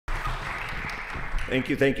Thank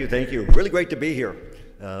you, thank you, thank you. Really great to be here.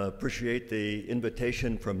 Appreciate the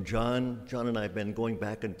invitation from John. John and I have been going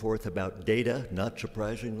back and forth about data, not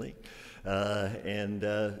surprisingly. And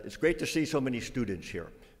it's great to see so many students here.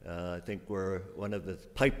 I think we're one of the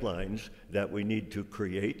pipelines that we need to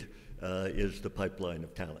create is the pipeline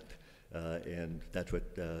of talent. And that's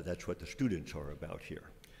what the students are about here.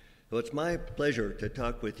 So it's my pleasure to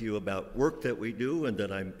talk with you about work that we do and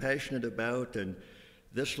that I'm passionate about. And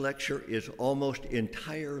this lecture is almost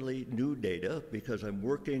entirely new data because I'm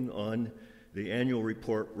working on the annual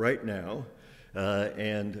report right now.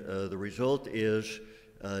 And the result is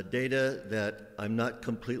data that I'm not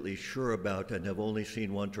completely sure about and have only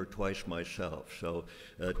seen once or twice myself. So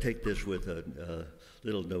take this with a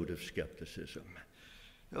little note of skepticism.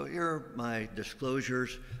 So here are my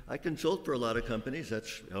disclosures. I consult for a lot of companies.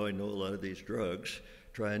 That's how I know a lot of these drugs,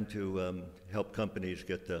 trying to help companies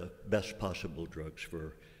get the best possible drugs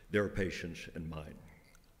for their patients and mine.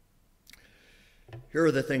 Here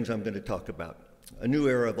are the things I'm going to talk about. A new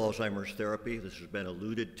era of Alzheimer's therapy. This has been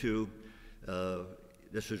alluded to.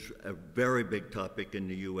 This is a very big topic in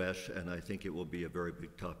the US, and I think it will be a very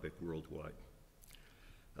big topic worldwide.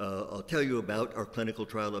 I'll tell you about our clinical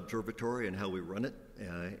trial observatory and how we run it,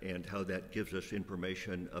 and how that gives us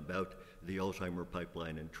information about the Alzheimer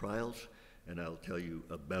pipeline and trials. And I'll tell you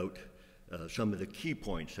about some of the key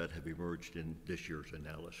points that have emerged in this year's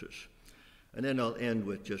analysis. And then I'll end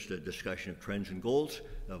with just a discussion of trends and goals,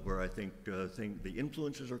 where I think the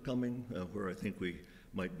influences are coming, where I think we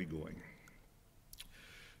might be going.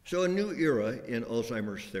 So a new era in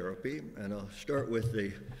Alzheimer's therapy, and I'll start with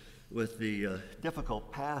the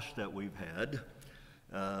difficult past that we've had.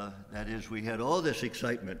 That is, we had all this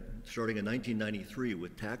excitement starting in 1993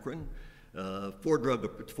 with Tacron, four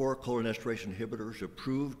cholinesterase inhibitors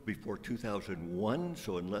approved before 2001,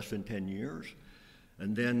 so in less than 10 years.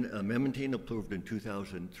 And then memantine approved in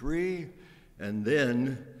 2003, and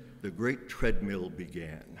then the great treadmill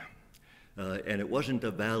began. And it wasn't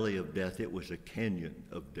a valley of death, it was a canyon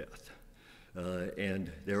of death.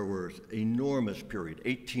 And there was an enormous period,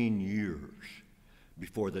 18 years,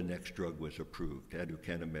 before the next drug was approved,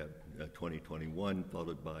 aducanumab 2021,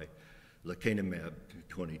 followed by lecanemab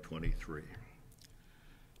 2023.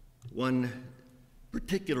 One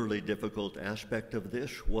particularly difficult aspect of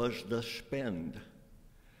this was the spend.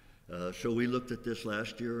 So we looked at this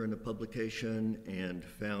last year in a publication and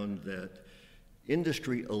found that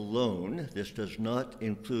industry alone, this does not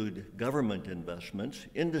include government investments,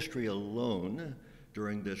 industry alone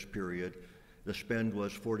during this period, the spend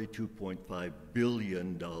was $42.5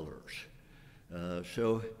 billion.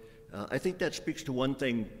 So I think that speaks to one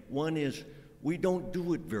thing. One is we don't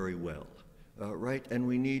do it very well, right? And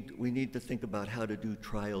we need to think about how to do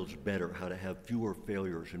trials better, how to have fewer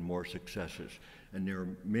failures and more successes. And there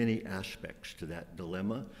are many aspects to that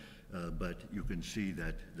dilemma, but you can see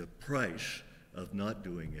that the price of not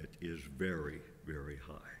doing it is very, very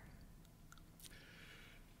high.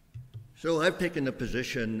 So I've taken the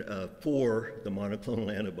position for the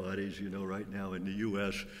monoclonal antibodies. You know, right now in the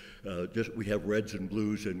U.S., we have reds and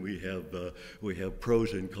blues, and we have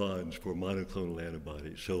pros and cons for monoclonal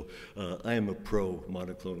antibodies. So I am a pro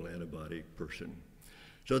monoclonal antibody person.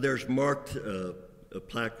 So there's marked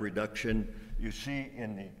plaque reduction. You see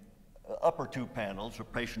in the upper two panels a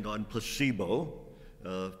patient on placebo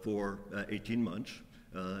for 18 months.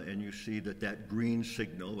 And you see that green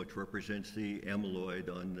signal, which represents the amyloid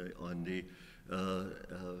on the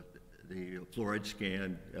fluoride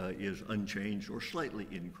scan, is unchanged or slightly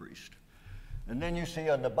increased. And then you see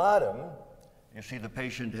on the bottom, you see the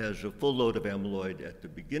patient has a full load of amyloid at the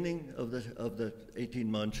beginning of the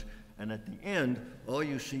 18 months, and at the end, all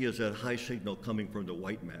you see is that high signal coming from the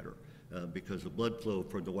white matter. Because the blood flow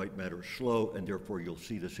from the white matter is slow, and therefore you'll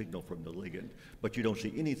see the signal from the ligand. But you don't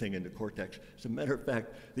see anything in the cortex. As a matter of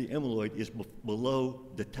fact, the amyloid is below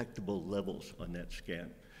detectable levels on that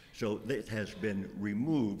scan. So it has been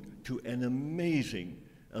removed to an amazing,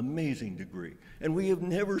 amazing degree. And we have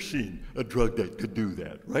never seen a drug that could do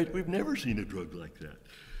that, right? We've never seen a drug like that.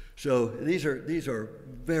 So these are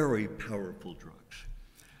very powerful drugs.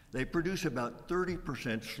 They produce about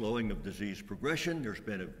 30% slowing of disease progression. There's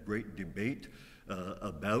been a great debate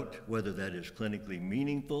about whether that is clinically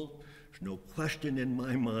meaningful. There's no question in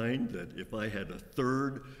my mind that if I had a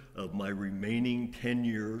third of my remaining 10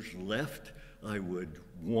 years left, I would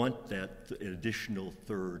want that additional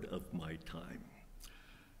third of my time.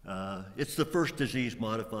 It's the first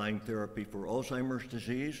disease-modifying therapy for Alzheimer's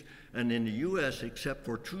disease, and in the US, except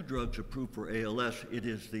for 2 drugs approved for ALS,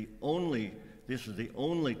 this is the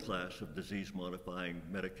only class of disease-modifying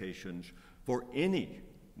medications for any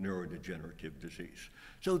neurodegenerative disease.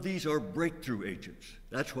 So these are breakthrough agents.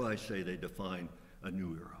 That's why I say they define a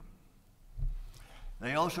new era.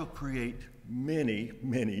 They also create many,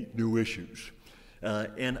 many new issues.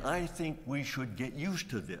 And I think we should get used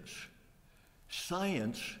to this.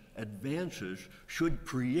 Science advances should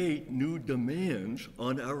create new demands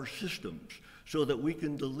on our systems so that we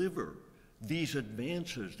can deliver these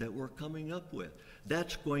advances that we're coming up with.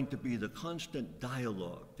 That's going to be the constant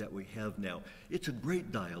dialogue that we have now. It's a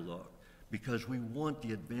great dialogue because we want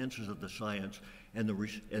the advances of the science, and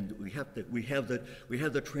we have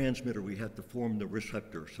the transmitter. We have to form the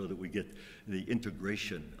receptor so that we get the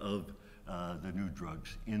integration of the new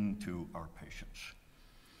drugs into our patients.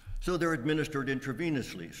 So they're administered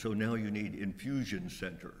intravenously. So now you need infusion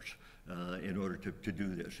centers in order to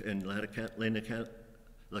do this. And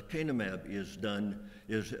lecanemab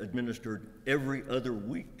is administered every other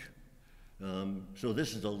week. So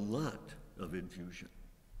this is a lot of infusion.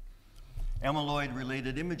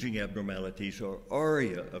 Amyloid-related imaging abnormalities, or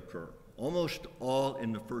ARIA, occur, almost all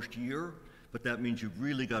in the first year, but that means you've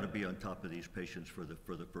really got to be on top of these patients for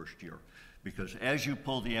the first year. Because as you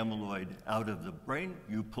pull the amyloid out of the brain,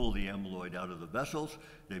 you pull the amyloid out of the vessels,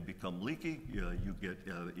 they become leaky, you get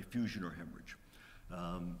effusion or hemorrhage.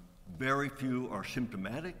 Very few are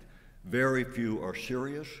symptomatic, very few are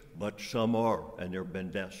serious, but some are, and there have been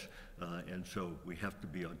deaths. And so we have to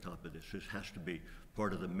be on top of this. This has to be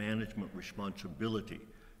part of the management responsibility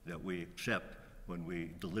that we accept when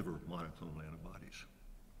we deliver monoclonal antibodies.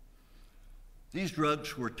 These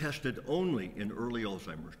drugs were tested only in early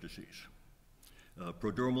Alzheimer's disease,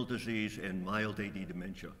 prodromal disease, and mild AD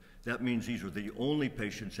dementia. That means these are the only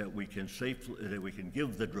patients that we can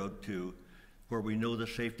give the drug to where we know the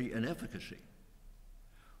safety and efficacy.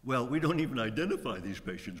 Well, we don't even identify these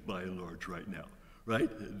patients by and large right now, right?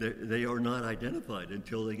 They are not identified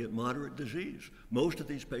until they get moderate disease. Most of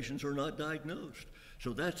these patients are not diagnosed.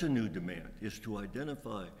 So that's a new demand, is to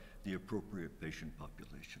identify the appropriate patient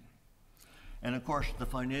population. And of course, the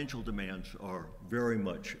financial demands are very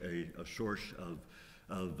much a source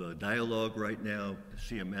of dialogue right now.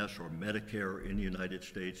 CMS, or Medicare in the United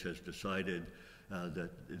States, has decided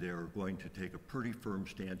that they're going to take a pretty firm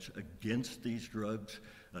stance against these drugs.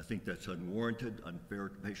 I think that's unwarranted, unfair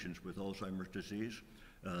to patients with Alzheimer's disease,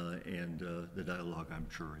 and the dialogue, I'm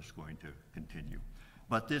sure, is going to continue.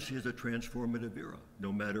 But this is a transformative era.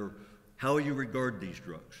 No matter how you regard these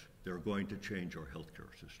drugs, they're going to change our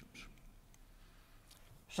healthcare systems.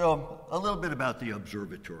 So a little bit about the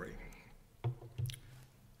observatory.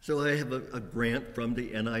 So I have a grant from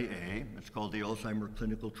the NIA. It's called the Alzheimer's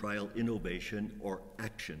Clinical Trial Innovation or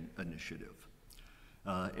Action Initiative.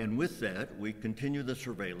 And with that, we continue the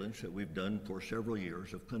surveillance that we've done for several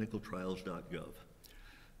years of clinicaltrials.gov.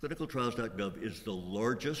 Clinicaltrials.gov is the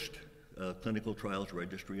largest clinical trials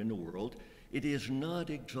registry in the world. It is not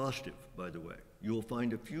exhaustive, by the way. You will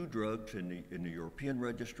find a few drugs in the European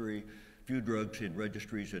registry, few drugs in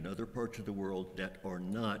registries in other parts of the world that are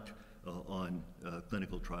not on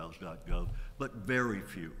clinicaltrials.gov, but very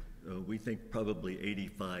few. We think probably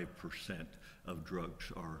 85% of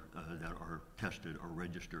drugs that are tested or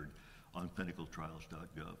registered on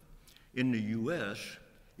clinicaltrials.gov. In the US,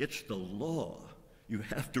 it's the law. You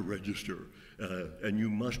have to register, and you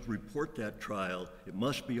must report that trial. It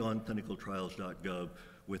must be on clinicaltrials.gov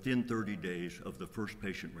within 30 days of the first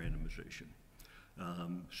patient randomization.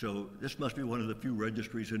 So this must be one of the few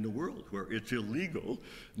registries in the world where it's illegal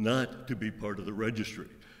not to be part of the registry.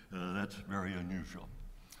 That's very unusual.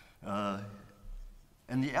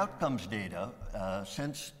 And the outcomes data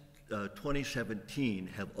since 2017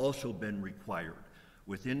 have also been required.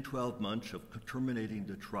 Within 12 months of terminating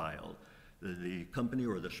the trial, the company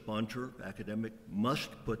or the sponsor, academic, must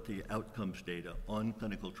put the outcomes data on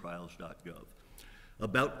clinicaltrials.gov.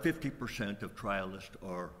 About 50% of trialists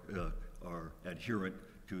are adherent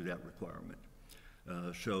to that requirement.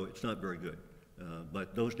 So it's not very good.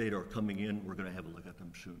 But those data are coming in. We're going to have a look at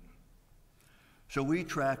them soon. So we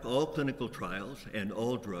track all clinical trials and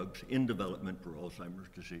all drugs in development for Alzheimer's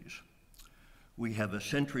disease. We have a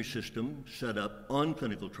Sentry system set up on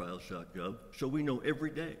clinicaltrials.gov, so we know every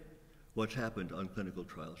day what's happened on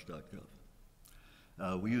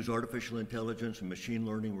clinicaltrials.gov. We use artificial intelligence and machine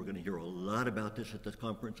learning. We're going to hear a lot about this at this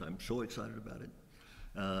conference. I'm so excited about it.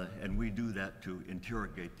 And we do that to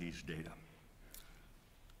interrogate these data.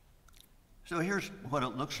 So here's what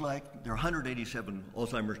it looks like. There are 187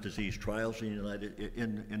 Alzheimer's disease trials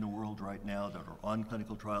in the world right now that are on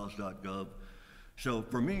clinicaltrials.gov. So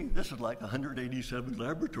for me, this is like 187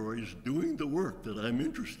 laboratories doing the work that I'm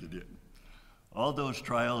interested in. All those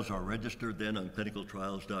trials are registered then on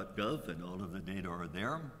clinicaltrials.gov, and all of the data are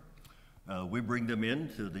there. We bring them in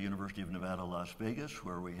to the University of Nevada, Las Vegas,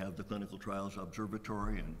 where we have the Clinical Trials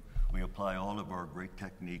Observatory, and we apply all of our great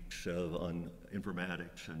techniques on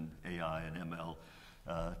informatics and AI and ML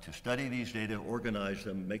to study these data, organize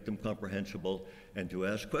them, make them comprehensible, and to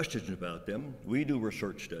ask questions about them. We do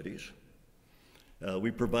research studies.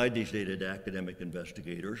 We provide these data to academic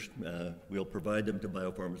investigators. We'll provide them to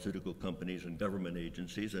biopharmaceutical companies and government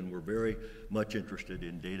agencies, and we're very much interested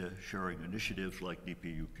in data sharing initiatives like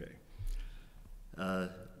DPUK.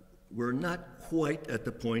 We're not quite at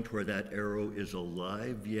the point where that arrow is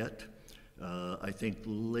alive yet. I think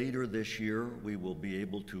later this year we will be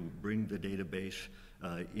able to bring the database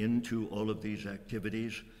into all of these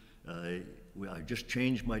activities. I just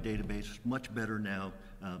changed my database. It's much better now,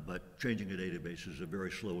 but changing a database is a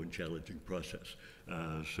very slow and challenging process,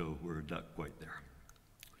 so we're not quite there.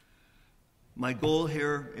 My goal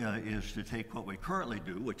here is to take what we currently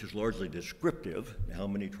do, which is largely descriptive, how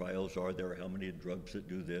many trials are there, how many drugs that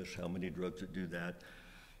do this, how many drugs that do that,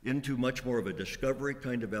 into much more of a discovery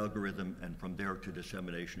kind of algorithm, and from there to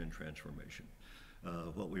dissemination and transformation.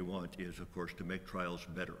 What we want is, of course, to make trials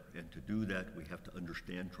better, and to do that we have to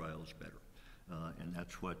understand trials better, and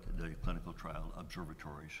that's what the Clinical Trial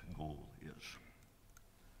Observatory's goal is.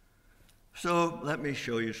 So let me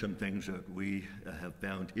show you some things that we have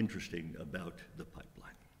found interesting about the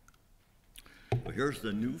pipeline. Well, here's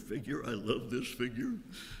the new figure. I love this figure.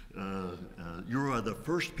 You are the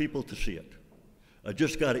first people to see it. I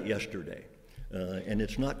just got it yesterday, and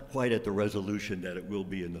it's not quite at the resolution that it will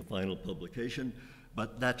be in the final publication,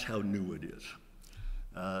 but that's how new it is.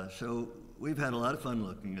 So we've had a lot of fun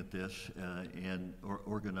looking at this and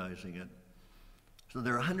organizing it. So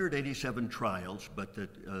there are 187 trials, but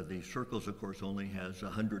the circles, of course, only has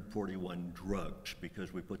 141 drugs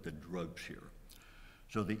because we put the drugs here.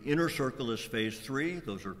 So the inner circle is phase 3.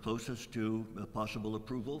 Those are closest to possible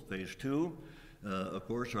approval. Phase 2, of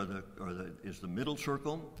course, is the middle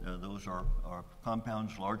circle. Those are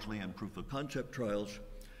compounds largely in proof of concept trials,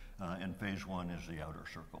 and phase 1 is the outer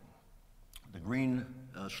circle. The green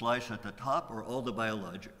slice at the top are all the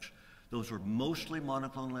biologics. Those are mostly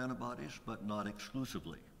monoclonal antibodies, but not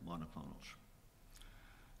exclusively monoclonals.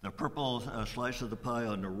 The purple slice of the pie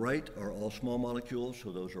on the right are all small molecules,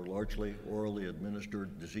 so those are largely orally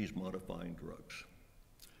administered disease-modifying drugs.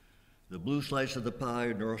 The blue slice of the pie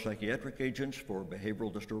are neuropsychiatric agents for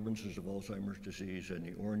behavioral disturbances of Alzheimer's disease, and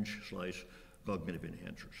the orange slice, cognitive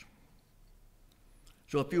enhancers.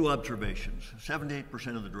 So a few observations.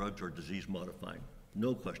 78% of the drugs are disease-modifying.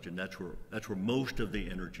 No question, that's where most of the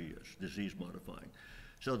energy is, disease modifying.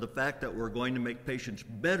 So the fact that we're going to make patients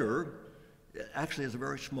better actually is a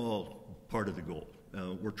very small part of the goal.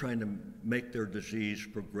 We're trying to make their disease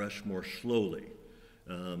progress more slowly.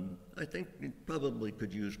 I think it probably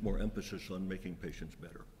could use more emphasis on making patients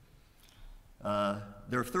better.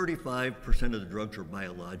 There are 35% of the drugs are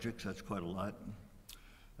biologics, that's quite a lot.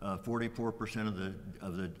 44%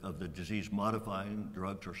 of the disease-modifying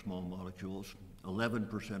drugs are small molecules.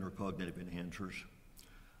 11% are cognitive enhancers.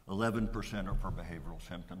 11% are for behavioral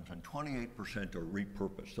symptoms, and 28% are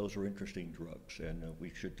repurposed. Those are interesting drugs, and we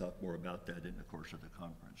should talk more about that in the course of the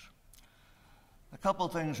conference. A couple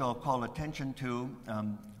things I'll call attention to.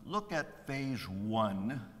 Look at phase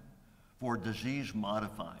 1 for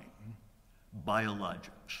disease-modifying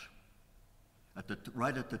biologics,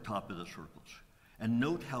 right at the top of the circles. And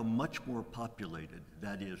note how much more populated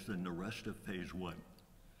that is than the rest of phase 1.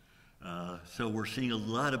 So we're seeing a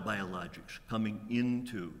lot of biologics coming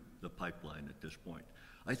into the pipeline at this point.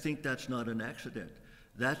 I think that's not an accident.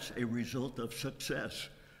 That's a result of success,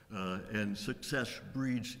 and success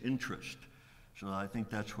breeds interest. So I think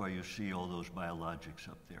that's why you see all those biologics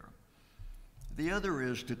up there. The other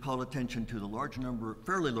is to call attention to the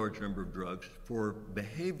fairly large number of drugs for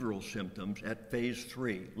behavioral symptoms at phase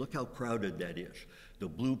 3. Look how crowded that is, the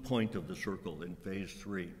blue point of the circle in phase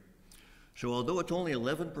 3. So although it's only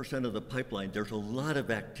 11% of the pipeline, there's a lot of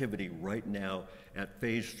activity right now at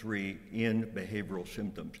phase 3 in behavioral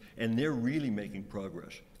symptoms, and they're really making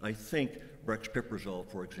progress. I think brexpiprazole,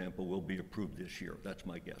 for example, will be approved this year. That's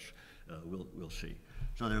my guess. We'll see.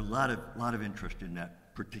 So there's a lot of interest in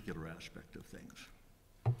that particular aspect of things.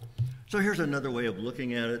 So here's another way of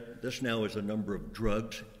looking at it. This now is the number of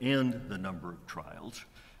drugs and the number of trials.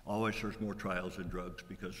 Always there's more trials than drugs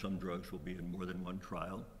because some drugs will be in more than one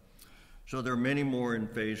trial. So there are many more in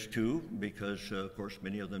phase 2 because, of course,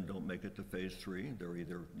 many of them don't make it to phase 3. They're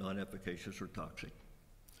either non-efficacious or toxic.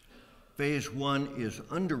 Phase 1 is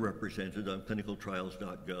underrepresented on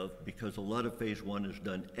clinicaltrials.gov because a lot of phase 1 is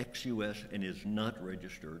done ex-US and is not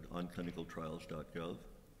registered on clinicaltrials.gov.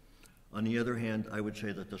 On the other hand, I would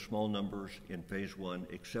say that the small numbers in phase 1,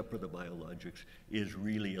 except for the biologics, is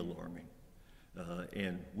really alarming.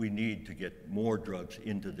 And we need to get more drugs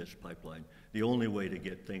into this pipeline. The only way to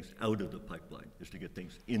get things out of the pipeline is to get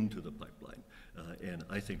things into the pipeline. And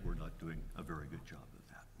I think we're not doing a very good job of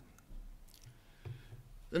that.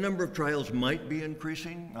 The number of trials might be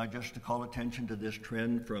increasing. Just to call attention to this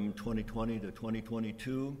trend from 2020 to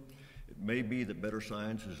 2022. It may be that better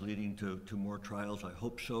science is leading to more trials. I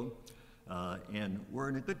hope so. And we're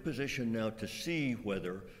in a good position now to see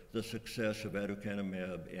whether the success of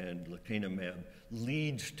aducanumab and lecanemab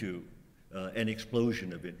leads to an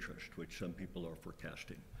explosion of interest, which some people are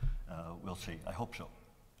forecasting. We'll see. I hope so.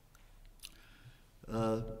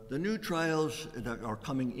 The new trials that are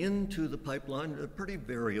coming into the pipeline are pretty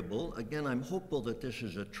variable. Again, I'm hopeful that this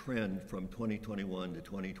is a trend from 2021 to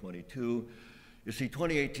 2022. You see,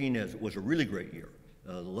 2018 was a really great year.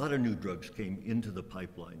 A lot of new drugs came into the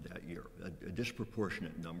pipeline that year, a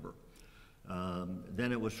disproportionate number.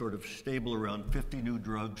 Then it was sort of stable around 50 new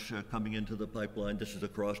drugs coming into the pipeline. This is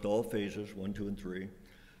across all phases, 1, 2, and 3.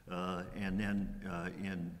 And then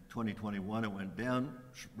in 2021, it went down,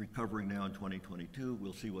 recovering now in 2022.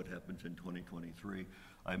 We'll see what happens in 2023.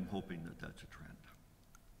 I'm hoping that that's a trend.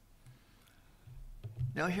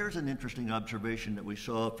 Now, here's an interesting observation that we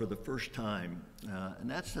saw for the first time, and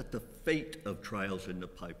that's that the fate of trials in the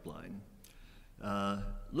pipeline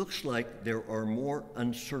looks like there are more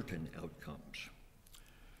uncertain outcomes.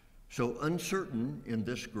 So uncertain in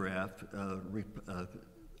this graph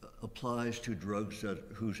applies to drugs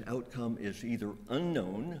whose outcome is either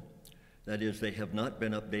unknown, that is, they have not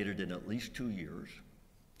been updated in at least 2 years,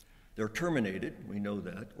 they're terminated, we know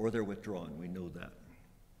that, or they're withdrawn, we know that.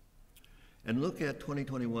 And look at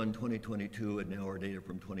 2021, 2022, and now our data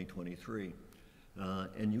from 2023.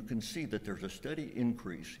 And you can see that there's a steady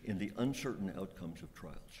increase in the uncertain outcomes of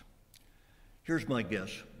trials. Here's my guess.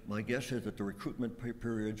 My guess is that the recruitment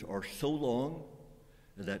periods are so long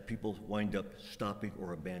that people wind up stopping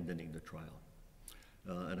or abandoning the trial.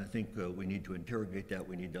 And I think we need to interrogate that.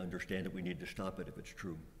 We need to understand it. We need to stop it if it's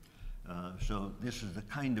true. So this is the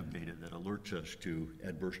kind of data that alerts us to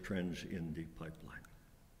adverse trends in the pipeline.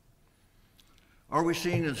 Are we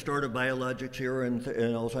seeing the start of biologics here in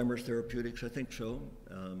Alzheimer's therapeutics? I think so.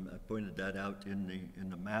 I pointed that out in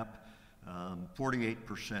the map.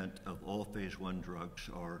 48% of all phase 1 drugs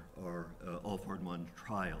all phase 1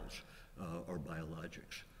 trials are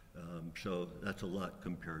biologics. So that's a lot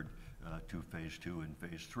compared to phase 2 and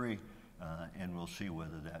phase 3, and we'll see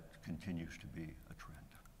whether that continues to be a trend.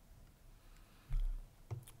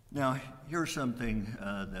 Now, here's something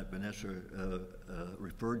that Vanessa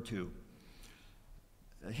referred to.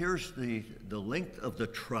 Here's the length of the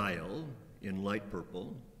trial in light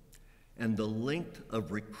purple and the length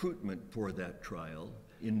of recruitment for that trial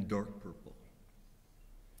in dark purple.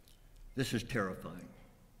 This is terrifying,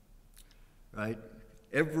 right?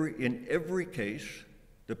 In every case,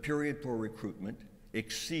 the period for recruitment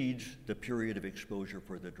exceeds the period of exposure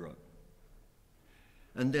for the drug.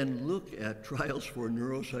 And then look at trials for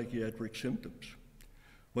neuropsychiatric symptoms.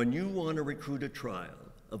 When you want to recruit a trial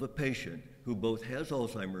of a patient who both has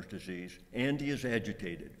Alzheimer's disease and is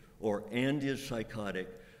agitated and is psychotic,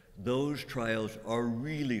 those trials are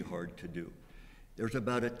really hard to do. There's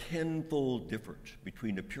about a 10-fold difference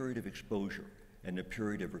between the period of exposure and the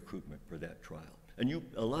period of recruitment for that trial. And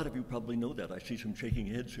a lot of you probably know that. I see some shaking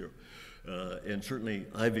heads here. And certainly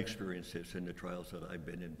I've experienced this in the trials that I've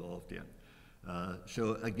been involved in.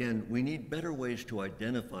 So again, we need better ways to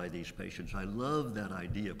identify these patients. I love that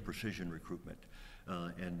idea of precision recruitment.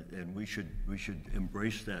 And we should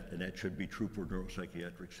embrace that, and that should be true for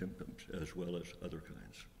neuropsychiatric symptoms as well as other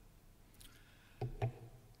kinds.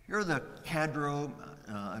 Here are the CADRO.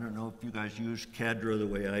 I don't know if you guys use CADRO the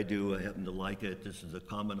way I do. I happen to like it. This is the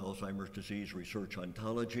Common Alzheimer's Disease Research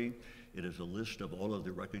Ontology. It is a list of all of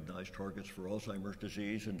the recognized targets for Alzheimer's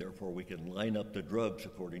disease, and therefore we can line up the drugs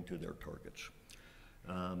according to their targets.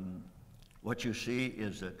 What you see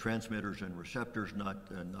is that transmitters and receptors, not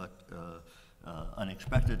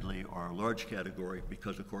unexpectedly, are a large category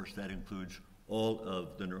because, of course, that includes all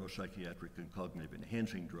of the neuropsychiatric and cognitive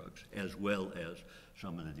enhancing drugs, as well as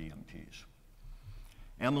some of the DMTs.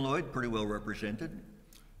 Amyloid, pretty well represented.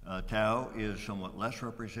 Tau is somewhat less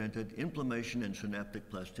represented. Inflammation and synaptic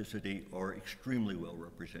plasticity are extremely well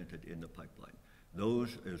represented in the pipeline.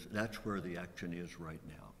 That's where the action is right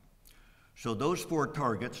now. So those 4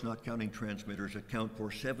 targets, not counting transmitters, account for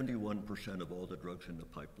 71% of all the drugs in the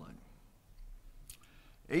pipeline.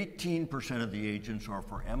 18% of the agents are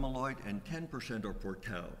for amyloid and 10% are for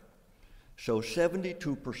tau. So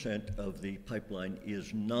 72% of the pipeline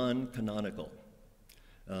is non-canonical.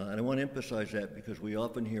 And I want to emphasize that because we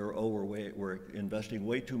often hear, oh, we're investing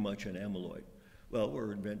way too much in amyloid. Well,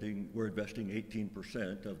 we're investing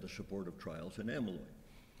 18% of the supportive trials in amyloid.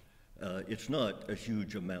 It's not a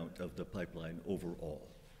huge amount of the pipeline overall.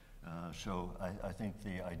 So I think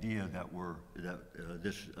the idea that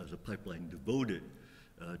this is a pipeline devoted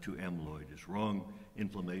to amyloid is wrong.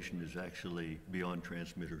 Inflammation is actually, beyond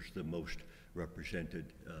transmitters, the most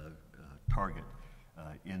represented target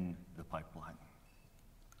in the pipeline.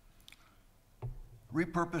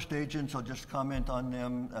 Repurposed agents, I'll just comment on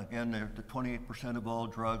them. Again, they're the 28% of all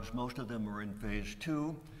drugs. Most of them are in phase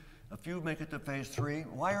 2. A few make it to phase 3.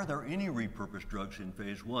 Why are there any repurposed drugs in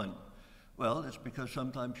phase 1? Well, it's because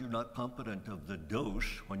sometimes you're not confident of the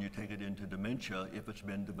dose when you take it into dementia if it's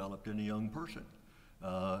been developed in a young person,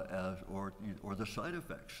 or the side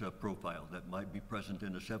effects profile that might be present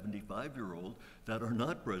in a 75-year-old that are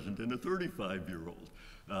not present in a 35-year-old.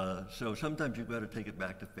 So sometimes you've got to take it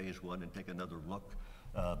back to phase 1 and take another look.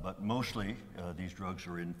 But mostly these drugs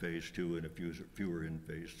are in phase 2 and a few are in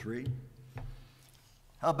phase 3.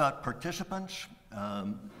 How about participants?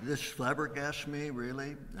 This flabbergasts me,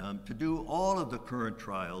 really. To do all of the current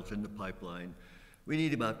trials in the pipeline, we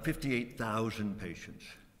need about 58,000 patients.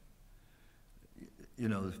 You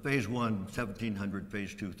know, phase 1, 1,700,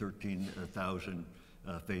 phase 2, 13,000,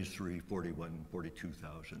 phase 3,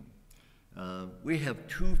 42,000. We have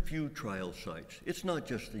too few trial sites. It's not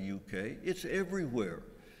just the UK, it's everywhere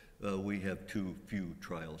we have too few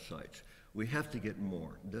trial sites. We have to get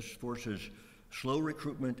more. This forces slow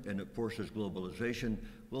recruitment and it forces globalization.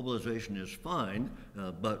 Globalization is fine,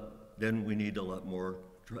 but then we need a lot more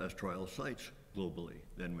trial sites globally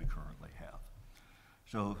than we currently have.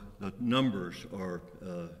 So the numbers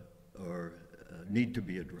need to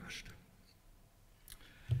be addressed.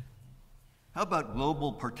 How about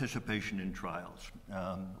global participation in trials?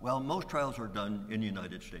 Well, most trials are done in the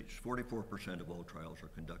United States. 44% of all trials are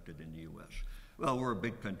conducted in the US. Well, we're a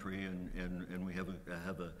big country and we have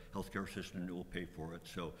a healthcare system that will pay for it,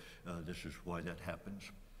 so this is why that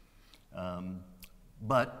happens.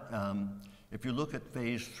 But if you look at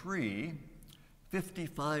phase 3,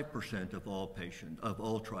 55% of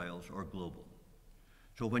all trials are global.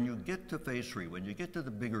 So when you get to phase 3, when you get to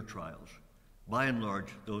the bigger trials, by and large,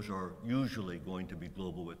 those are usually going to be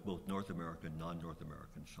global with both North American and non-North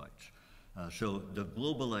American sites. So the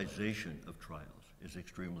globalization of trials is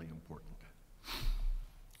extremely important.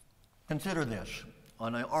 Consider this.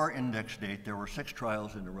 On our index date, there were 6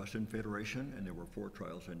 trials in the Russian Federation and there were 4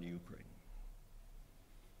 trials in the Ukraine.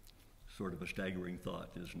 Sort of a staggering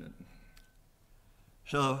thought, isn't it?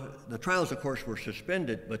 So the trials, of course, were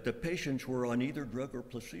suspended, but the patients were on either drug or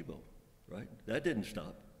placebo, right? That didn't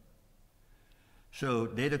stop. So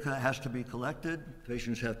data has to be collected,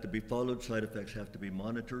 patients have to be followed, side effects have to be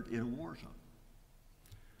monitored in a war zone.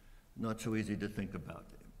 Not so easy to think about.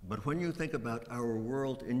 But when you think about our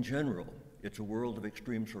world in general, it's a world of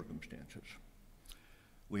extreme circumstances.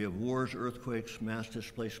 We have wars, earthquakes, mass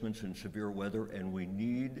displacements, and severe weather, and we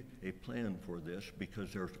need a plan for this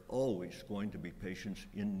because there's always going to be patients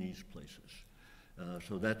in these places.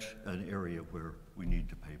 So that's an area where we need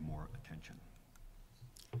to pay more attention.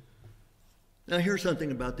 Now here's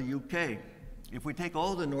something about the UK. If we take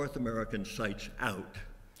all the North American sites out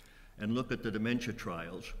and look at the dementia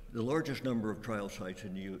trials, the largest number of trial sites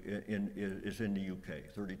is in the UK,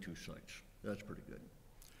 32 sites. That's pretty good.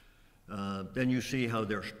 Then you see how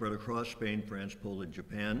they're spread across Spain, France, Poland,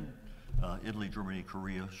 Japan, Italy, Germany,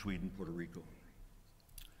 Korea, Sweden, Puerto Rico.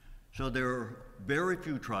 So there are very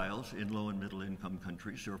few trials in low and middle income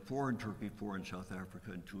countries. There are 4 in Turkey, 4 in South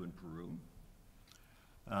Africa, and 2 in Peru.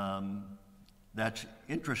 That's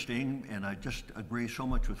interesting, and I just agree so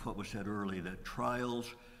much with what was said earlier, that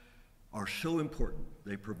trials are so important.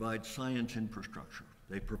 They provide science infrastructure.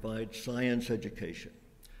 They provide science education.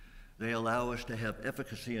 They allow us to have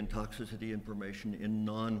efficacy and toxicity information in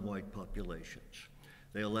non-white populations.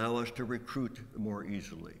 They allow us to recruit more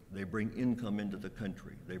easily. They bring income into the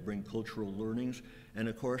country. They bring cultural learnings. And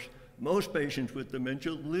of course, most patients with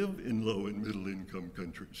dementia live in low and middle income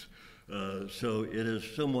countries. So it is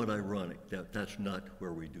somewhat ironic that that's not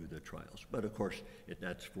where we do the trials. But of course,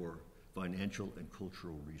 that's for financial and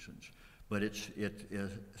cultural reasons. But it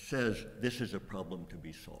says this is a problem to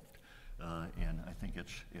be solved. And I think it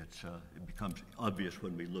becomes obvious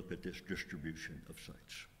when we look at this distribution of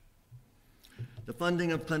sites. The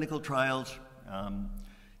funding of clinical trials.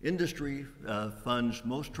 Industry funds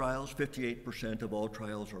most trials. 58% of all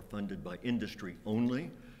trials are funded by industry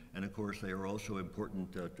only. And of course, they are also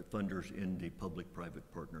important funders in the public-private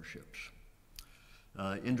partnerships.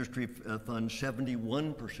 Industry funds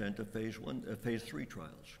 71% of phase 3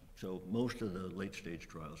 trials. So most of the late-stage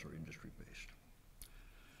trials are industry-based.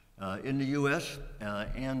 In the US,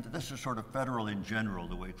 and this is sort of federal in general,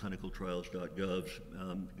 the way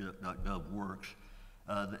clinicaltrials.gov works,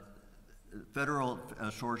 the federal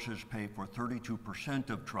sources pay for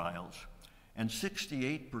 32% of trials and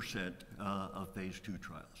 68% of phase 2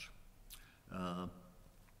 trials.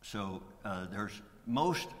 So there's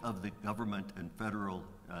most of the government and federal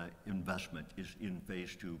investment is in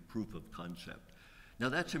phase 2 proof of concept. Now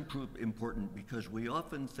that's important because we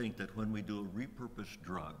often think that when we do a repurposed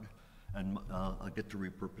drug, and I'll get to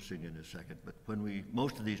repurposing in a second, but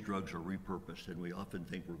most of these drugs are repurposed, and we often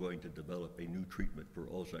think we're going to develop a new treatment for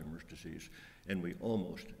Alzheimer's disease, and we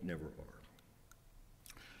almost never are.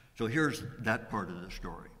 So here's that part of the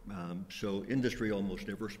story. So industry almost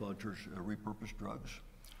never sponsors repurposed drugs.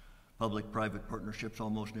 Public-private partnerships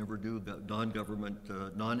almost never do. Non-government,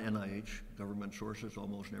 non-NIH government sources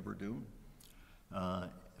almost never do.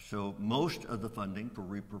 So most of the funding for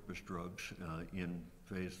repurposed drugs in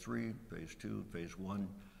phase 3, phase 2, phase 1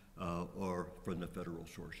 are from the federal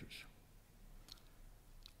sources.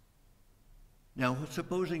 Now,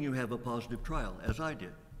 supposing you have a positive trial, as I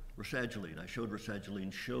did, rasagiline. I showed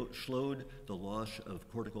rasagiline slowed the loss of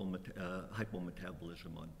cortical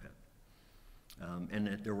hypometabolism on PET, and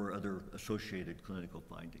that there were other associated clinical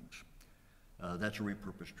findings. That's a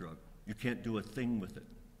repurposed drug. You can't do a thing with it.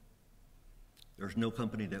 There's no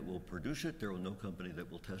company that will produce it. There will no company that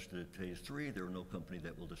will test it at phase 3. There will no company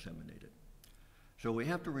that will disseminate it. So we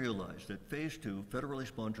have to realize that phase 2 federally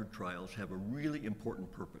sponsored trials have a really important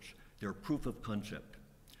purpose. They're proof of concept.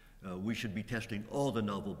 We should be testing all the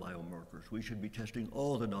novel biomarkers. We should be testing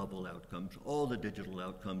all the novel outcomes, all the digital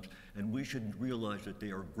outcomes, and we should realize that they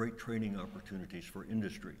are great training opportunities for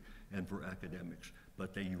industry and for academics,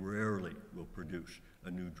 but they rarely will produce a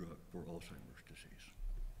new drug for Alzheimer's disease.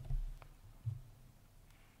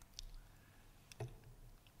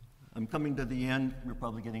 I'm coming to the end. You're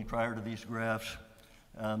probably getting tired of these graphs.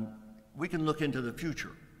 We can look into the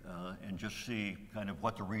future and just see kind of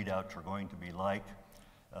what the readouts are going to be like.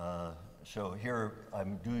 So here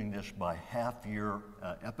I'm doing this by half-year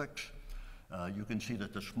epochs. You can see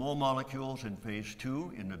that the small molecules in phase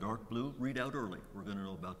 2 in the dark blue read out early. We're going to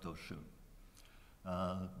know about those soon.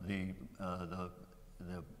 The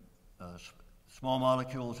small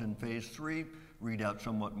molecules in phase 3 read out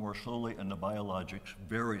somewhat more slowly, and the biologics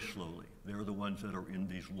very slowly. They're the ones that are in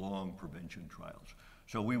these long prevention trials.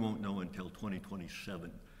 So we won't know until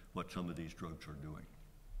 2027 what some of these drugs are doing.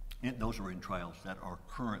 Those are in trials that are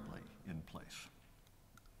currently in place.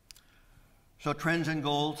 So trends and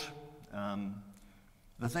goals.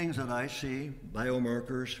 The things that I see,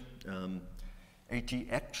 biomarkers,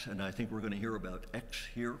 ATX, and I think we're going to hear about X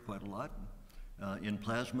here quite a lot. In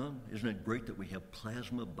plasma, isn't it great that we have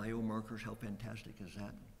plasma biomarkers? How fantastic is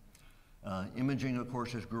that? Imaging, of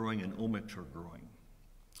course, is growing, and omics are growing.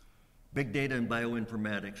 Big data and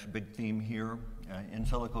bioinformatics, big theme here. In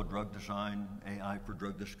silico drug design, AI for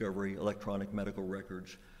drug discovery, electronic medical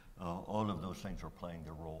records, all of those things are playing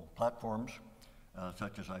their role. Platforms,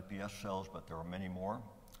 such as IPS cells, but there are many more.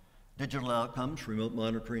 Digital outcomes, remote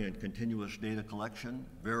monitoring and continuous data collection,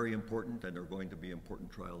 very important, and are going to be important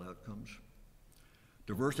trial outcomes.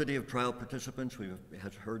 Diversity of trial participants, we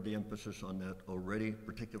have heard the emphasis on that already,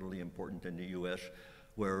 particularly important in the US,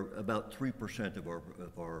 where about 3% of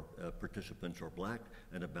our participants are black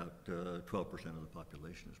and about 12% of the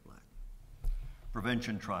population is black.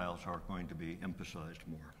 Prevention trials are going to be emphasized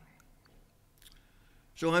more.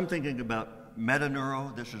 So I'm thinking about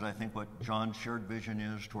meta-neuro. This is, I think, what John's shared vision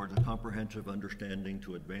is towards a comprehensive understanding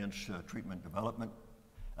to advance treatment development.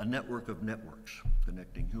 A network of networks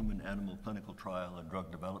connecting human, animal, clinical trial, and drug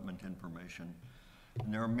development information.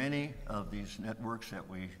 And there are many of these networks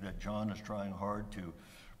that John is trying hard to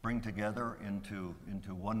bring together into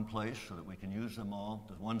one place so that we can use them all.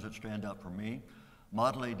 The ones that stand out for me,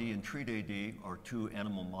 Model AD and Treat AD are two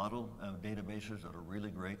animal model databases that are really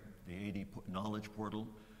great. The AD Knowledge Portal,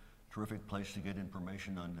 terrific place to get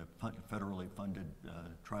information on the federally funded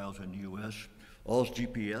trials in the US. All's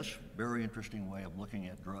GPS, very interesting way of looking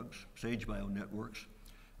at drugs. Sage Bionetworks,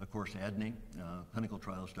 of course, ADNI,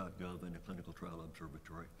 clinicaltrials.gov, and the Clinical Trial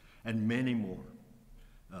Observatory, and many more.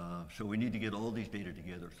 So we need to get all these data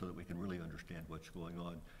together so that we can really understand what's going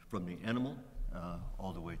on from the animal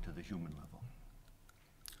all the way to the human level.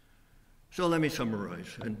 So let me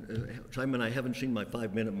summarize. And Simon, I haven't seen my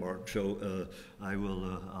 5-minute mark, so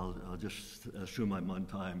I'll just assume I'm on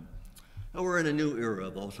time. We're in a new era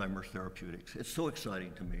of Alzheimer's therapeutics. It's so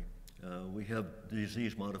exciting to me. We have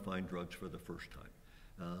disease-modifying drugs for the first time,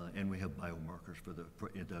 and we have biomarkers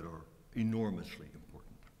that are enormously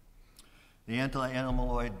important. The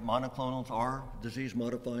anti-amyloid monoclonals are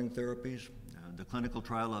disease-modifying therapies. The clinical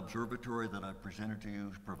trial observatory that I presented to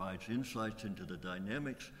you provides insights into the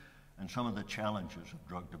dynamics and some of the challenges of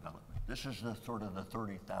drug development. This is the sort of the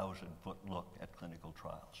 30,000-foot look at clinical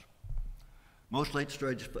trials. Most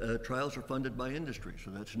late-stage trials are funded by industry, so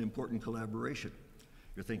that's an important collaboration.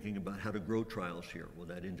 You're thinking about how to grow trials here. Well,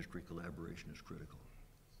 that industry collaboration is critical.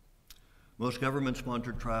 Most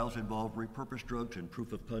government-sponsored trials involve repurposed drugs and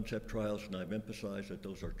proof-of-concept trials, and I've emphasized that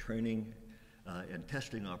those are training and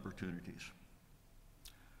testing opportunities.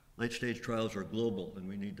 Late-stage trials are global, and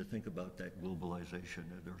we need to think about that globalization.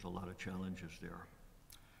 There's a lot of challenges there.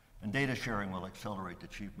 And data sharing will accelerate the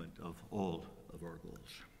achievement of all of our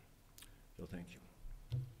goals. So thank you.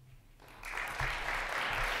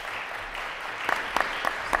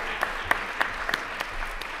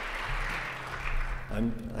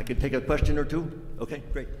 I could take a question or two? Okay,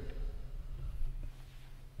 great.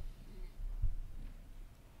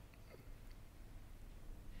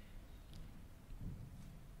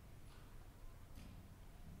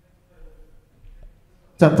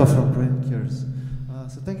 Tempa from Brain Cures.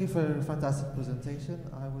 So thank you for a fantastic presentation.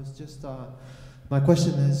 I was just, my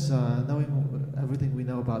question is, knowing everything we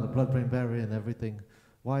know about the blood-brain barrier and everything,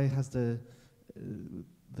 why has the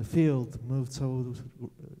field moved so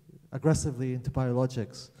aggressively into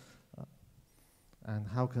biologics? And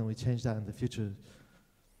how can we change that in the future?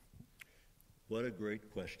 What a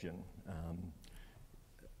great question.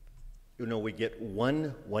 You know, we get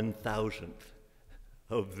 1/1000th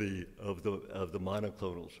of the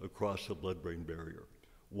monoclonals across the blood-brain barrier.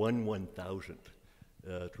 1/1000th.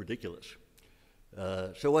 It's ridiculous.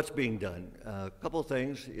 So what's being done? A couple of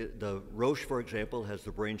things. The Roche, for example, has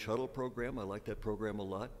the Brain Shuttle program. I like that program a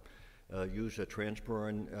lot. Use a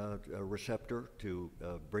transferrin receptor to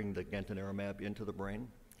bring the gantenerumab into the brain.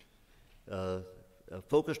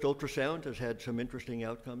 Focused ultrasound has had some interesting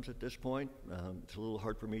outcomes at this point. It's a little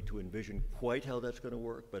hard for me to envision quite how that's going to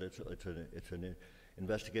work, but it's an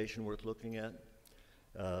investigation worth looking at.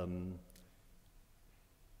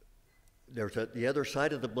 There's the other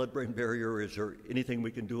side of the blood-brain barrier. Is there anything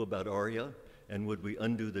we can do about ARIA? And would we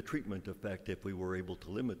undo the treatment effect if we were able to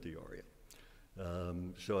limit the ARIA?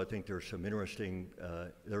 So I think there's some interesting,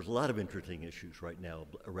 there's a lot of interesting issues right now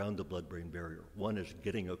around the blood-brain barrier. One is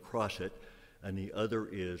getting across it, and the other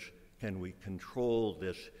is, can we control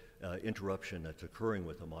this interruption that's occurring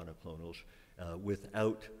with the monoclonals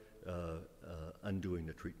without undoing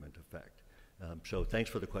the treatment effect? So thanks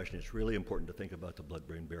for the question. It's really important to think about the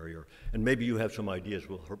blood-brain barrier. And maybe you have some ideas.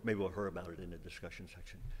 Maybe we'll hear about it in the discussion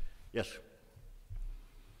section. Yes?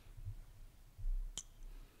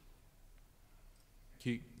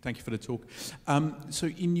 Thank you for the talk. So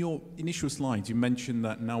in your initial slides, you mentioned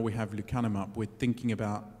that now we have lecanemab, we're thinking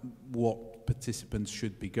about what participants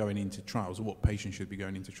should be going into trials, or what patients should be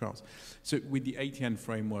going into trials. So with the ATN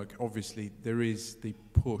framework, obviously there is the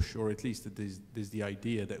push, or at least there's the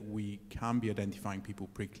idea that we can be identifying people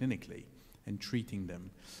preclinically and treating them.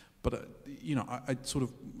 But you know,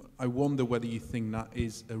 I wonder whether you think that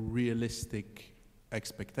is a realistic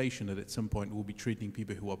expectation, that at some point we'll be treating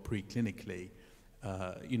people who are preclinically,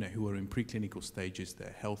 you know, who are in preclinical stages,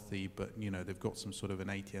 they're healthy, but you know, they've got some sort of an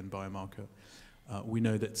ATN biomarker. We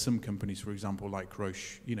know that some companies, for example, like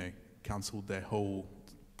Roche, you know, cancelled their whole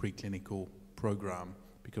preclinical program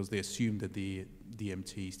because they assumed that the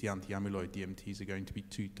DMTs, the anti-amyloid DMTs, are going to be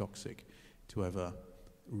too toxic to ever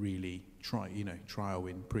really trial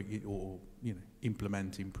in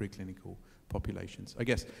implement in preclinical populations. I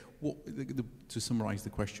guess, to summarize the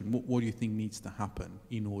question, what do you think needs to happen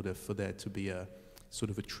in order for there to be a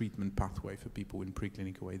sort of a treatment pathway for people in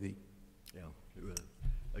preclinical AD? Yeah,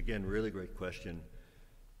 again, really great question.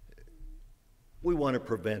 We want to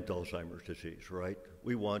prevent Alzheimer's disease, right?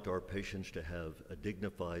 We want our patients to have a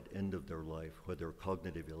dignified end of their life, whether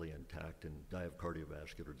cognitively intact and die of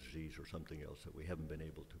cardiovascular disease or something else that we haven't been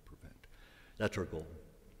able to prevent. That's our goal.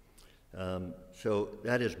 So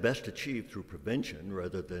that is best achieved through prevention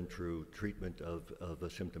rather than through treatment of a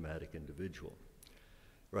symptomatic individual.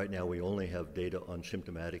 Right now we only have data on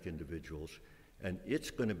symptomatic individuals, and it's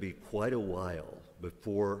going to be quite a while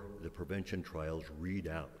before the prevention trials read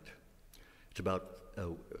out. It's about,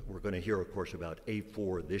 we're going to hear, of course, about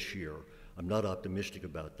A4 this year. I'm not optimistic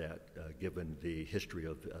about that, given the history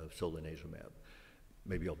of solanezumab.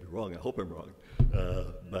 Maybe I'll be wrong. I hope I'm wrong.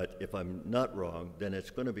 But if I'm not wrong, then it's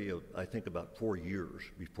going to be, I think, about 4 years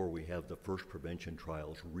before we have the first prevention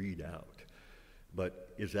trials read out.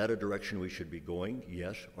 But is that a direction we should be going?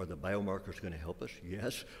 Yes. Are the biomarkers going to help us?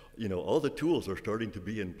 Yes. You know, all the tools are starting to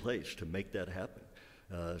be in place to make that happen.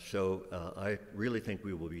 I really think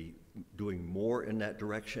we will be doing more in that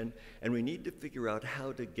direction, and we need to figure out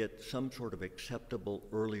how to get some sort of acceptable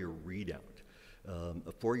earlier readout.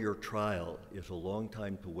 A 4-year trial is a long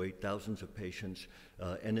time to wait, thousands of patients,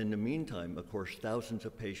 and in the meantime, of course,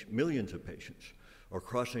 millions of patients are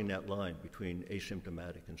crossing that line between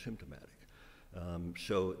asymptomatic and symptomatic.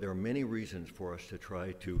 So there are many reasons for us to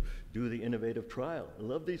try to do the innovative trial. I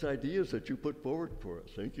love these ideas that you put forward for us.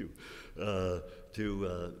 Thank you. To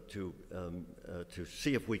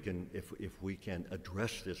see if we can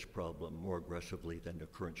address this problem more aggressively than the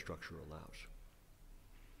current structure allows.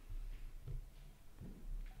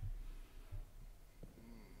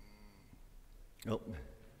 Oh.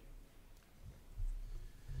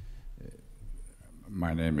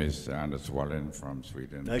 My name is Anders Wallin from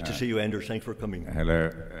Sweden. Nice to see you, Anders. Thanks for coming. Hello,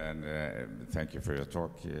 and thank you for your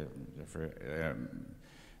talk, Jeffrey.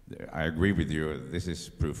 I agree with you. This is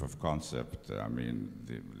proof of concept. I mean,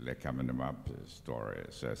 the lecanemab story.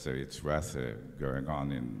 So it's worth going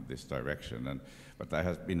on in this direction. But there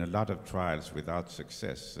has been a lot of trials without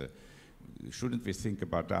success. Shouldn't we think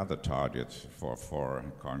about other targets for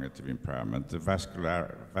cognitive impairment? The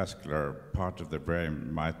vascular part of the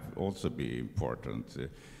brain might also be important.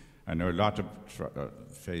 I know a lot of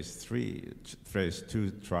phase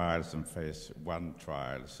 2 trials and phase 1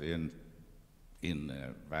 trials in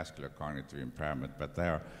vascular cognitive impairment, but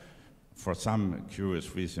there are, for some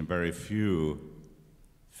curious reason, very few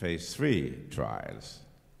phase 3 trials.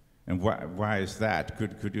 And why is that?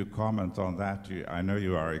 Could you comment on that? I know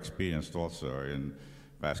you are experienced also in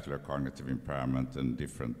vascular cognitive impairment and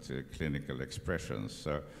different clinical expressions.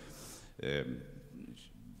 So,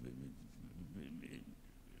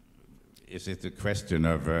 is it a question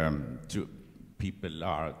of people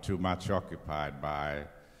are too much occupied by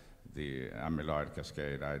the amyloid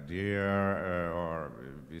cascade idea, or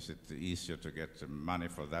is it easier to get money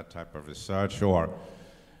for that type of research, or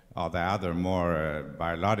are there other more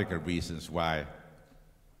biological reasons why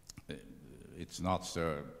it's not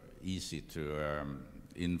so easy to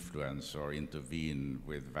influence or intervene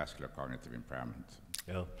with vascular cognitive impairment?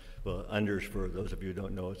 Yeah, well, Anders, for those of you who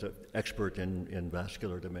don't know, is an expert in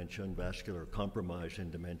vascular dementia and vascular compromise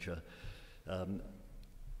in dementia.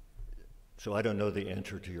 So I don't know the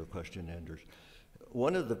answer to your question, Anders.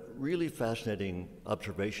 One of the really fascinating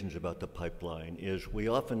observations about the pipeline is we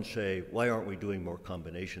often say, why aren't we doing more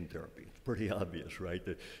combination therapy? It's pretty obvious, right?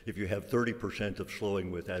 That if you have 30% of slowing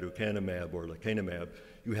with aducanumab or lecanemab,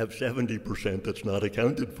 you have 70% that's not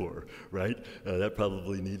accounted for, right? That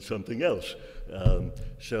probably needs something else.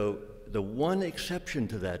 So the one exception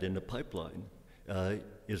to that in the pipeline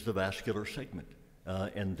is the vascular segment.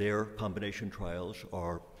 And their combination trials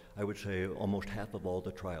are, I would say, almost half of all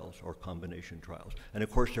the trials are combination trials. And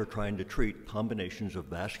of course, they're trying to treat combinations of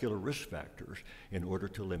vascular risk factors in order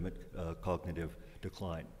to limit cognitive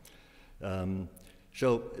decline.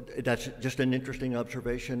 So that's just an interesting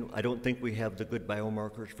observation. I don't think we have the good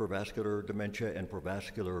biomarkers for vascular dementia and for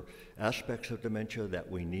vascular aspects of dementia that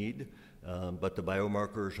we need, but the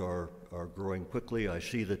biomarkers are growing quickly. I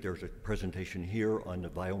see that there's a presentation here on the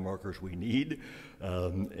biomarkers we need,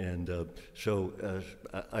 so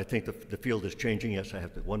I think the field is changing. Yes, I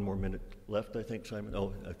have one more minute left, I think, Simon.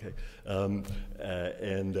 Oh, okay.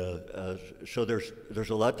 So there's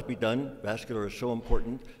a lot to be done. Vascular is so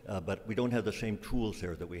important, but we don't have the same tools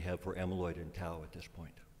there that we have for amyloid and tau at this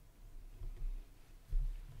point.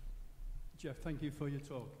 Jeff, thank you for your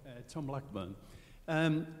talk. Tom Blackburn.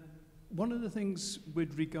 One of the things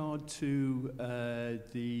with regard to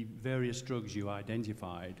the various drugs you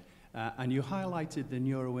identified, and you highlighted the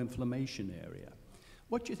neuroinflammation area.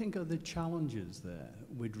 What do you think are the challenges there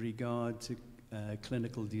with regard to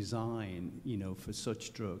clinical design, for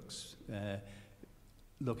such drugs?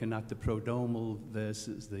 Looking at the prodromal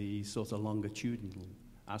versus the sort of longitudinal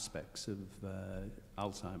aspects of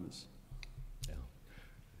Alzheimer's. Yeah,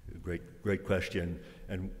 great question.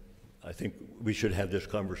 And I think we should have this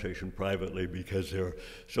conversation privately because there are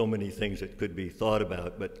so many things that could be thought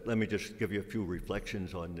about, but let me just give you a few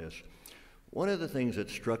reflections on this. One of the things that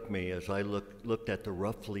struck me as I looked at the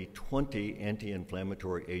roughly 20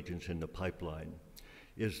 anti-inflammatory agents in the pipeline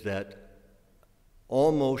is that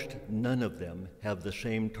almost none of them have the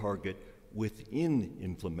same target within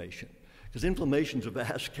inflammation. Because inflammation is a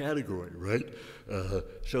vast category, right?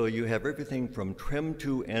 So you have everything from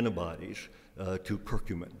TREM2 antibodies to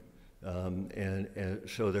curcumin. And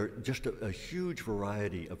so there are just a huge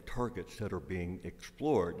variety of targets that are being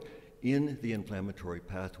explored in the inflammatory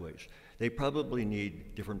pathways. They probably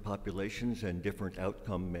need different populations and different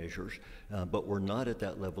outcome measures, but we're not at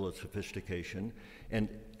that level of sophistication. And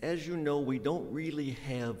as you know, we don't really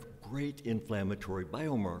have great inflammatory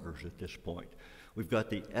biomarkers at this point. We've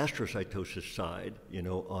got the astrocytosis side, you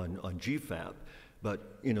know, on GFAP,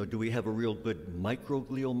 but, you know, do we have a real good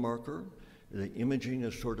microglial marker? The imaging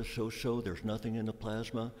is sort of so-so. There's nothing in the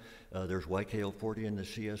plasma. There's YKL-40 in the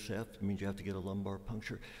CSF. It means you have to get a lumbar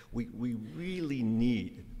puncture. We really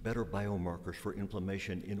need better biomarkers for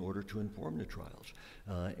inflammation in order to inform the trials.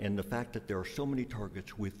 And the fact that there are so many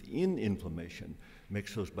targets within inflammation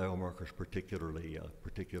makes those biomarkers particularly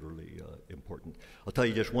important. I'll tell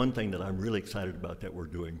you just one thing that I'm really excited about that we're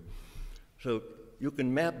doing. So you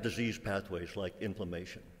can map disease pathways like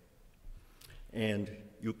inflammation, and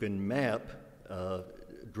you can map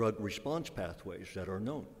drug response pathways that are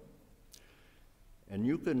known. And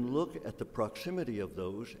you can look at the proximity of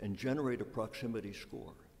those and generate a proximity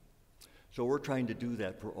score. So we're trying to do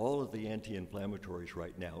that for all of the anti-inflammatories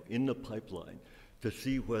right now in the pipeline to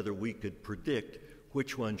see whether we could predict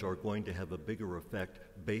which ones are going to have a bigger effect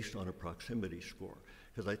based on a proximity score.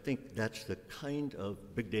 Because I think that's the kind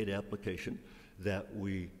of big data application that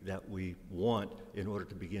we want in order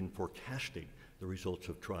to begin forecasting the results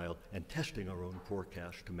of trial and testing our own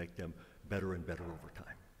forecasts to make them better and better over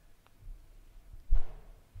time. Thank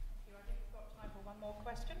you. I think we've got time for one more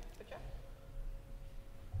question for Jeff.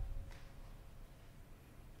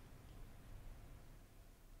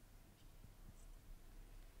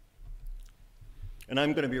 And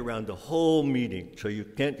I'm going to be around the whole meeting, so you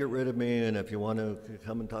can't get rid of me, and if you want to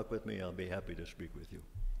come and talk with me, I'll be happy to speak with you.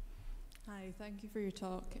 Hi, thank you for your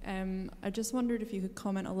talk. I just wondered if you could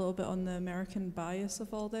comment a little bit on the American bias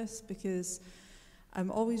of all this, because I'm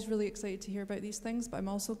always really excited to hear about these things, but I'm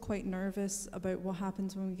also quite nervous about what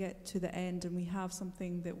happens when we get to the end and we have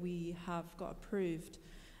something that we have got approved.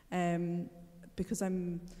 Because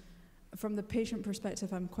from the patient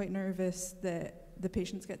perspective, I'm quite nervous that the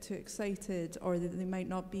patients get too excited or that they might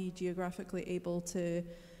not be geographically able to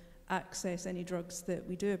access any drugs that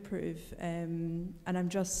we do approve. And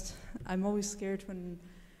I'm always scared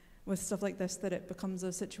with stuff like this that it becomes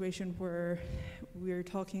a situation where we're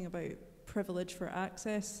talking about privilege for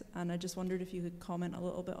access, and I just wondered if you could comment a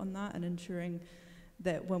little bit on that and ensuring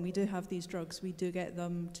that when we do have these drugs, we do get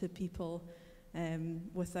them to people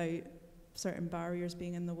without certain barriers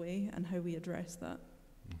being in the way, and how we address that.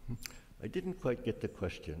 Mm-hmm. I didn't quite get the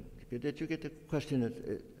question. Did you get the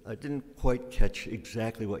question? I didn't quite catch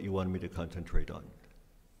exactly what you wanted me to concentrate on.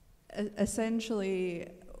 Essentially,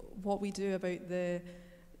 what we do about the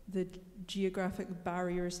geographic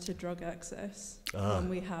barriers to drug access when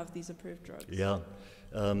we have these approved drugs. Yeah.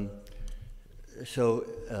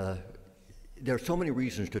 There are so many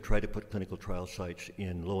reasons to try to put clinical trial sites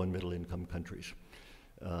in low and middle income countries.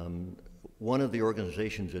 One of the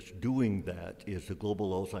organizations that's doing that is the Global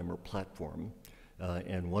Alzheimer's Platform,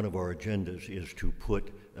 and one of our agendas is to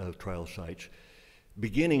put trial sites,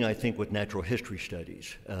 beginning, I think, with natural history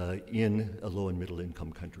studies in low and middle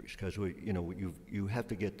income countries, because you have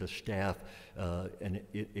to get the staff and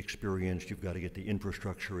experienced, you've got to get the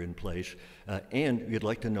infrastructure in place, and you'd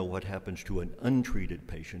like to know what happens to an untreated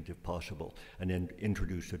patient if possible, and then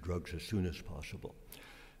introduce the drugs as soon as possible.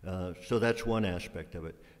 So that's one aspect of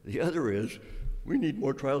it. The other is, we need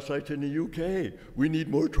more trial sites in the UK. We need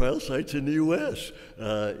more trial sites in the US.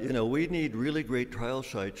 We need really great trial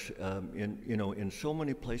sites in so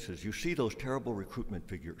many places. You see those terrible recruitment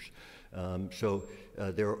figures.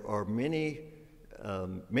 There are many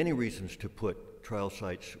reasons to put trial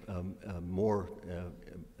sites more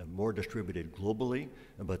distributed globally,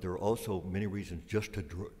 but there are also many reasons just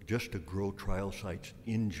to grow trial sites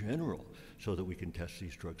in general so that we can test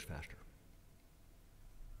these drugs faster.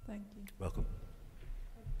 Thank you. Welcome.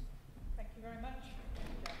 Thank you very much.